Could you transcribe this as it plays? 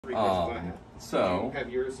three questions I have. So, Do you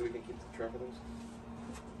have yours so we can keep track of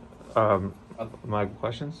those? My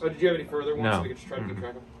questions? Oh, did you have any further ones No. so we can just try to keep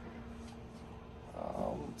track of them?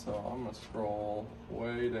 so I'm gonna scroll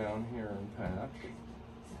way down here and patch.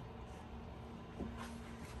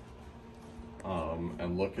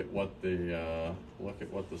 And look at what the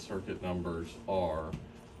circuit numbers are.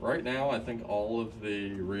 Right now, I think all of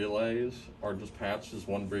the relays are just patched as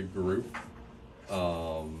one big group.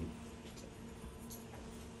 Yeah.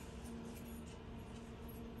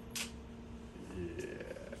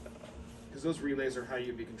 Because those relays are how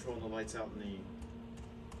you'd be controlling the lights out in the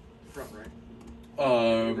front, right?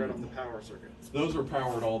 Right off the power circuit. Those are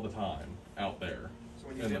powered all the time out there. So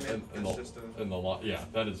when you dim it, it's just a... Yeah,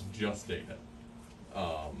 that is just data.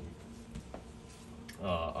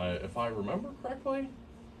 If I remember correctly,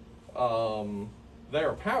 they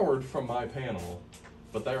are powered from my panel,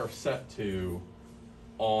 but they are set to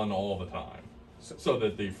on all the time, so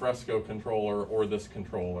that the Fresco controller or this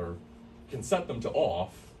controller can set them to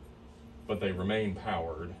off, but they remain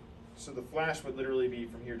powered. So the flash would literally be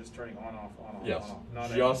from here just turning on, off, on, off, Yes. on, off.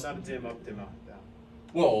 Not a dim up, down.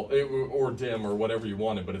 Well, or dim or whatever you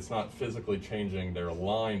wanted, but it's not physically changing their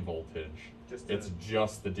line voltage. It's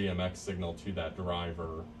just the DMX signal to that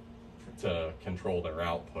driver to control their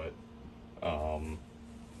output,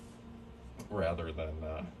 rather than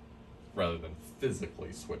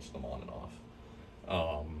physically switch them on and off.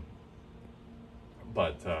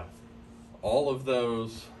 But all of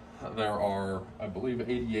those, there are, I believe,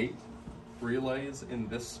 88 relays in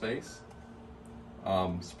this space,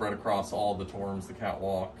 spread across all the torms, the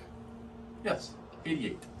catwalk. Yes,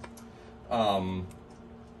 88.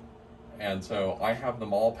 And so I have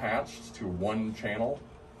them all patched to one channel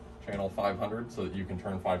 500, so that you can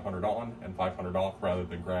turn 500 on and 500 off rather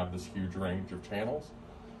than grab this huge range of channels,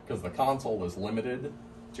 because the console is limited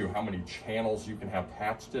to how many channels you can have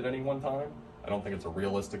patched at any one time. I don't think it's a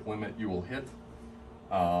realistic limit you will hit.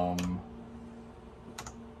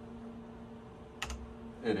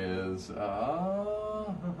 It is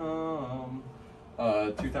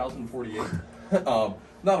 2048.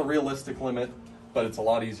 Not a realistic limit, but it's a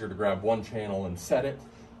lot easier to grab one channel and set it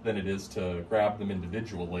than it is to grab them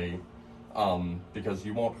individually, because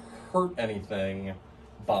you won't hurt anything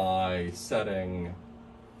by setting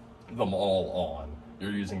them all on.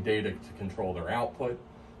 You're using data to control their output,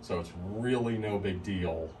 so it's really no big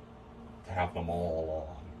deal to have them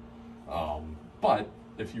all on. But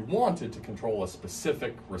if you wanted to control a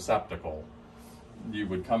specific receptacle, you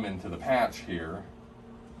would come into the patch here,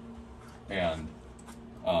 and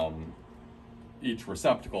each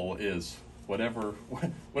receptacle is whatever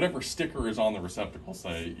sticker is on the receptacle.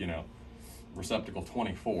 Say, receptacle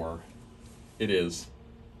 24, it is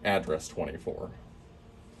address 24.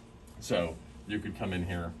 So you could come in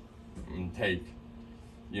here and take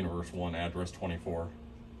Universe 1 address 24,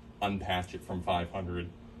 unpatch it from 500,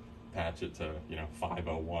 patch it to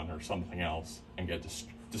 501 or something else, and get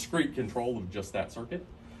discrete control of just that circuit.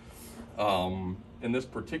 In this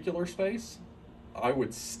particular space, I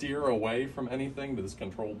would steer away from anything that is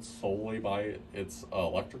controlled solely by its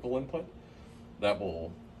electrical input. That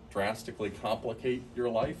will drastically complicate your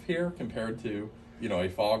life here compared to, a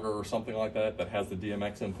fogger or something like that has the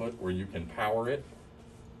DMX input, where you can power it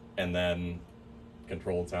and then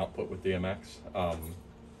control its output with DMX.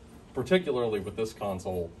 Particularly with this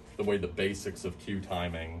console, the way the basics of queue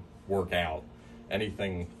timing work out,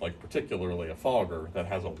 anything like particularly a fogger that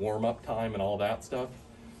has a warm-up time and all that stuff,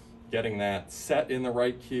 getting that set in the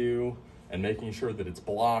right queue and making sure that it's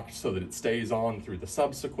blocked so that it stays on through the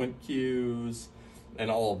subsequent queues and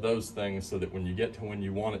all of those things, so that when you get to when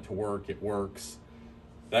you want it to work, it works.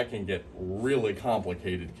 That can get really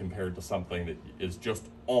complicated compared to something that is just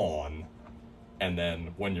on, and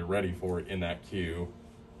then when you're ready for it in that queue,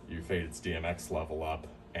 you fade its DMX level up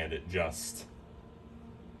and it just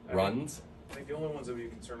runs. I think the only ones that we'd be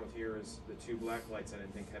concerned with here is the two black lights I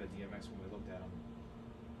didn't think had a DMX when we looked at them.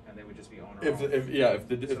 And they would just be on or off. If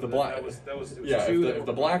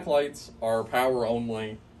the black lights are power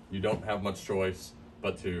only, you don't have much choice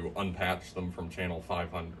but to unpatch them from channel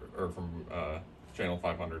 500 or from channel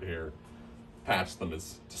 500 here, patch them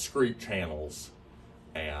as discrete channels,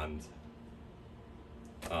 and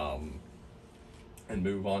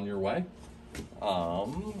move on your way.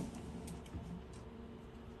 The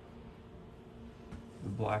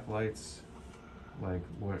black lights, like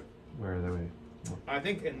where are they? I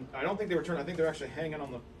don't think they were turned. I think they're actually hanging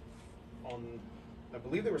on. I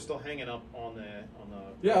believe they were still hanging up on the.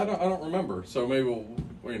 Yeah, I don't remember. So maybe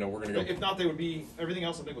we're gonna go. If not, they would be. Everything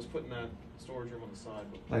else I think was put in that storage room on the side.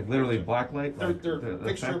 Like literally black light. They're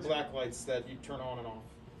fixture black lights that you turn on and off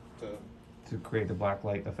to create the black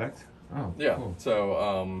light effect. Oh, Yeah. cool.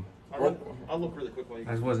 So I'll look really quick while you.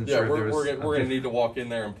 I wasn't yeah, sure. we're, if there was we're, a we're going to diff- need to walk in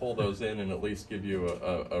there and pull those in and at least give you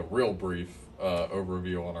a real brief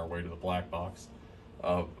overview on our way to the black box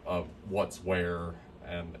of what's where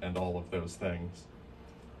and all of those things.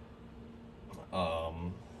 But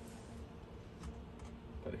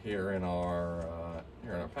here in our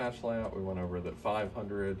patch layout, we went over that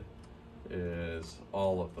 500 is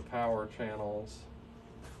all of the power channels.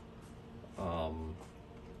 I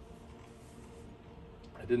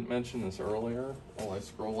didn't mention this earlier. While I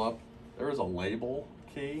scroll up, there is a label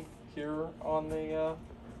key here on the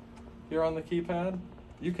keypad.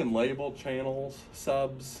 You can label channels,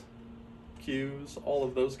 subs, queues, all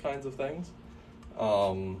of those kinds of things.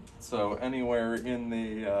 So anywhere in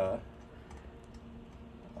the,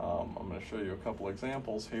 I'm going to show you a couple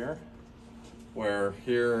examples here, where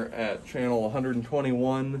here at channel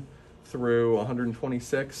 121 through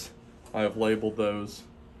 126, I have labeled those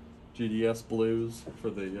GDS blues for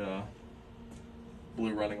the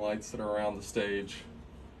blue running lights that are around the stage.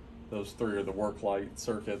 Those three are the work light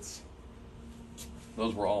circuits.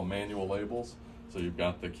 Those were all manual labels. So you've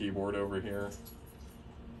got the keyboard over here.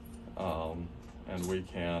 And we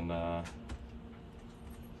can,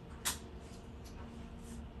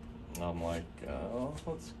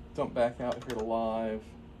 let's jump back out here to live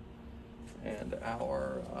and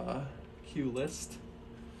our queue list.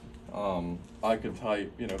 I could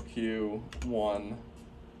type, Q1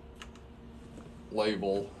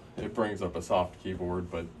 label. It brings up a soft keyboard,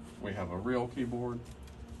 but we have a real keyboard.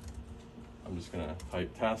 I'm just gonna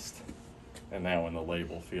type test, and now in the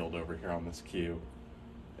label field over here on this queue,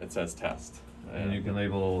 it says test. And you can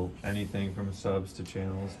label anything from subs to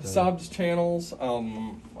channels. Subs, channels,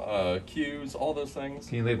 queues, all those things.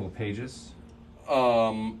 Can you label pages?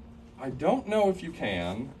 I don't know if you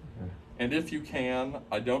can. Okay. And if you can,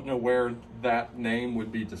 I don't know where that name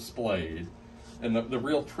would be displayed. And the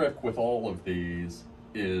real trick with all of these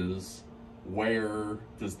is, where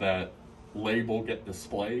does that label get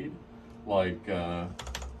displayed? Like a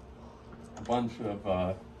bunch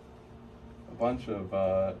of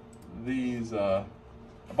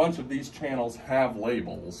these channels have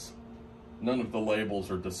labels. None of the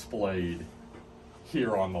labels are displayed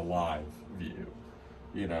here on the live view.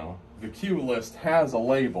 The queue list has a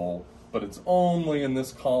label, but it's only in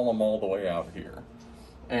this column all the way out here.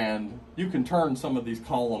 And you can turn some of these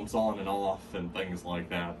columns on and off and things like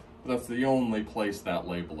that. But that's the only place that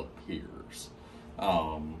label appears.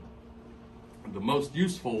 The most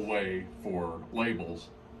useful way for labels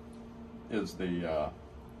is the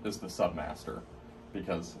Submaster,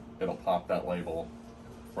 because it'll pop that label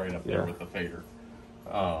right up there with the fader.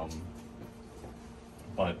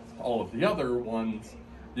 But all of the other ones,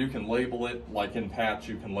 you can label it, like in patch,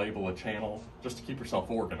 you can label a channel just to keep yourself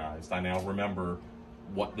organized. I now remember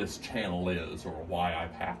what this channel is or why I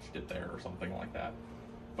patched it there or something like that.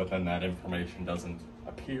 But then that information doesn't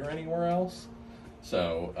appear anywhere else.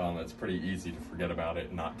 So it's pretty easy to forget about it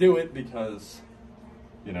and not do it because,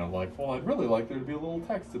 I'd really like there to be a little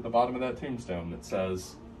text at the bottom of that tombstone that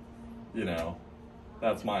says,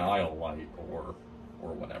 that's my aisle light or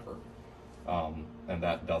whatever. And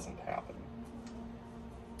that doesn't happen.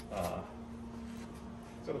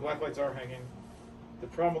 So the black lights are hanging. The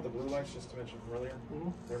problem with the blue lights, just to mention from earlier,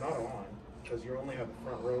 they're not on because you only have the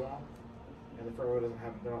front row on, and the front row they're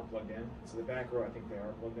not plugged in. So the back row, I think they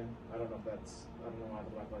are plugged in. I don't know why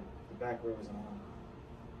the back row isn't on.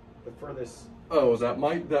 The furthest. Oh, that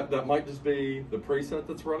might just be the preset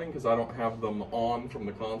that's running because I don't have them on from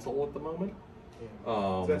the console at the moment. Yeah.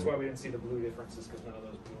 So that's why we didn't see the blue differences, because none of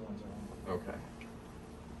those blue ones are on. Okay.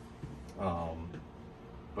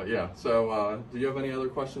 But yeah, so do you have any other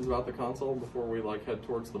questions about the console before we head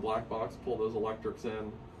towards the black box, pull those electrics in,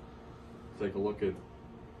 take a look at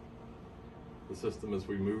the system as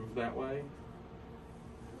we move that way?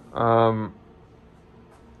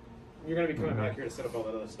 You're going to be coming back here to set up all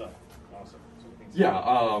that other stuff. Awesome. Yeah,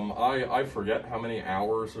 I forget how many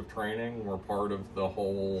hours of training were part of the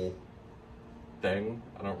whole thing.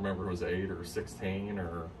 I don't remember if it was 8 or 16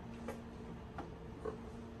 or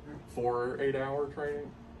 4 8-hour training.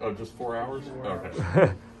 Oh, just 4 hours?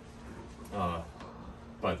 Okay.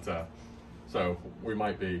 So we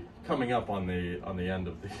might be coming up on the end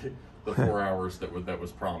of the 4 hours that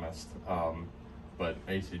was promised. But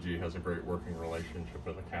ACG has a great working relationship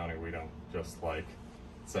with the county. We don't just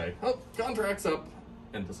say, oh, contract's up,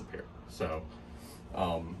 and disappear. So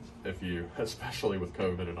if you, especially with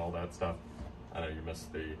COVID and all that stuff, I know you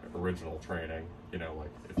missed the original training, if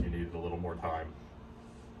you needed a little more time,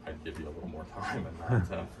 I'd give you a little more time and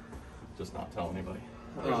not just not tell anybody.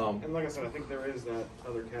 And like I said, I think there is that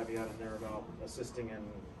other caveat in there about assisting in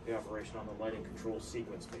the operation on the lighting control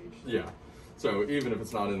sequence page. Yeah. So even if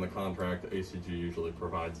it's not in the contract, ACG usually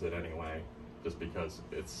provides it anyway, just because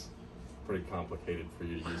it's pretty complicated for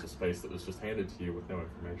you to use a space that was just handed to you with no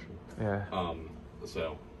information. Yeah.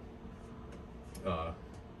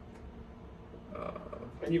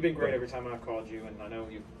 And you've been great every time I've called you, and I know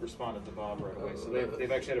you've responded to Bob right away. So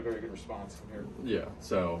they've actually had a very good response from here. Yeah.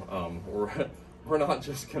 So we're not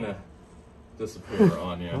just gonna disappear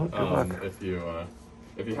on you.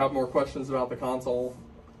 If you have more questions about the console,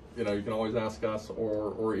 you can always ask us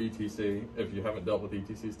or ETC. If you haven't dealt with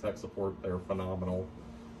ETC's tech support, they're phenomenal.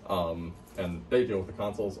 And they deal with the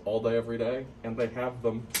consoles all day, every day, and they have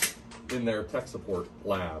them in their tech support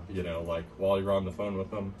lab. Like while you're on the phone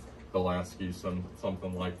with them, they'll ask you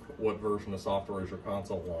something like, what version of software is your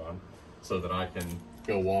console on, so that I can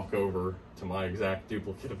go walk over to my exact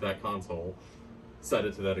duplicate of that console, set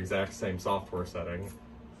it to that exact same software setting,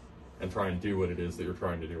 and try and do what it is that you're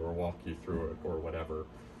trying to do, or walk you through it, or whatever.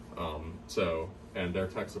 And their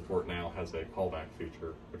tech support now has a callback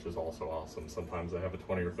feature, which is also awesome. Sometimes they have a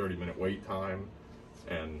 20 or 30 minute wait time,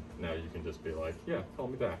 and now you can just be like, yeah, call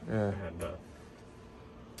me back, and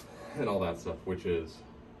all that stuff, which is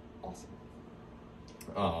awesome.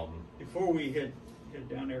 Before we head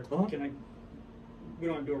down there, Uh-huh. can I? We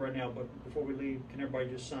don't have to do it right now, but before we leave, can everybody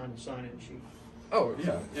just sign in sheet? Oh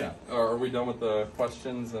yeah. Are we done with the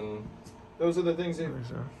questions and? Those are the things that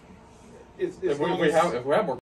So. it's If we long as- have more